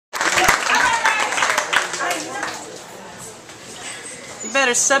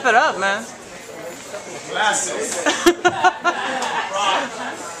better step it up, man. Glasses.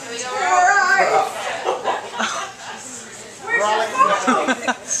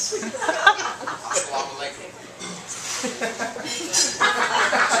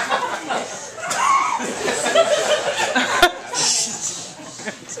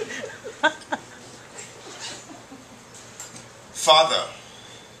 Father,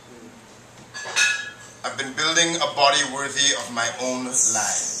 I've been building a body worthy of my own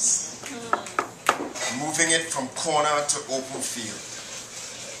lies, moving it from corner to open field,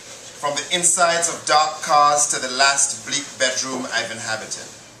 from the insides of dark cars to the last bleak bedroom I've inhabited.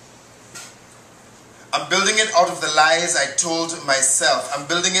 I'm building it out of the lies I told myself. I'm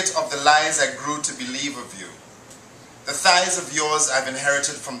building it of the lies I grew to believe of you. The thighs of yours I've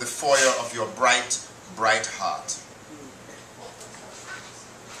inherited from the foyer of your bright, bright heart.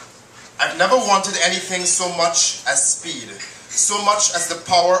 I've never wanted anything so much as speed, so much as the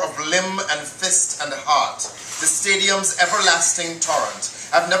power of limb and fist and heart, the stadium's everlasting torrent.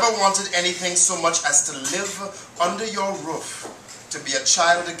 I've never wanted anything so much as to live under your roof, to be a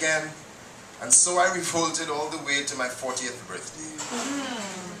child again, and so I revolted all the way to my 40th birthday.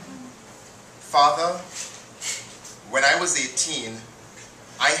 Father, when I was 18,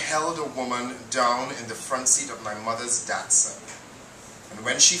 I held a woman down in the front seat of my mother's Datsun. And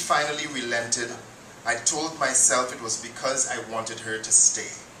when she finally relented, I told myself it was because I wanted her to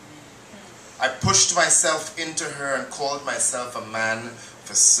stay. I pushed myself into her and called myself a man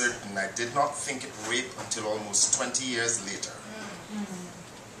for certain. I did not think it rape until almost 20 years later.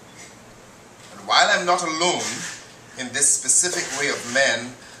 And while I'm not alone in this specific way of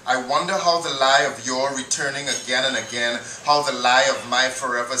men, I wonder how the lie of your returning again and again, how the lie of my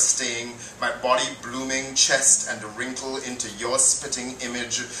forever staying, my body blooming, chest and a wrinkle into your spitting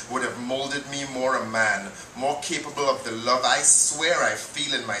image would have molded me more a man, more capable of the love I swear I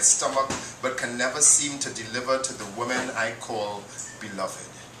feel in my stomach, but can never seem to deliver to the woman I call beloved.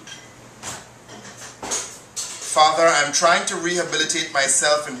 Father, I'm trying to rehabilitate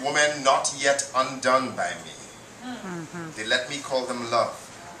myself in women not yet undone by me. They let me call them love.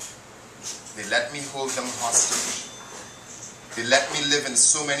 They let me hold them hostage. They let me live in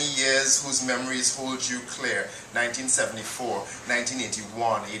so many years whose memories hold you clear. 1974,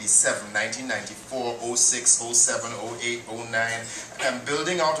 1981, 87, 1994, 06, 07, 08, 09. And I'm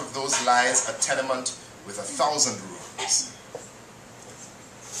building out of those lies a tenement with 1,000 rooms.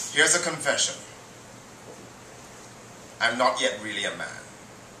 Here's a confession. I'm not yet really a man.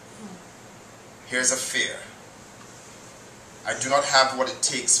 Here's a fear. I do not have what it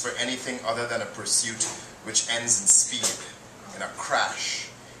takes for anything other than a pursuit which ends in speed, in a crash.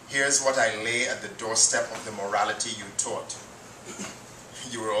 Here's what I lay at the doorstep of the morality you taught.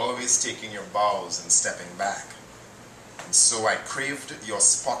 You were always taking your bows and stepping back. And so I craved your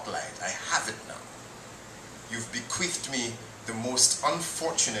spotlight. I have it now. You've bequeathed me the most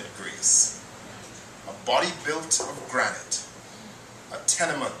unfortunate grace. A body built of granite, a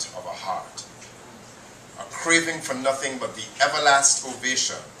tenement of a heart, a craving for nothing but the everlasting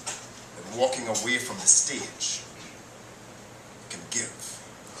ovation that walking away from the stage can give.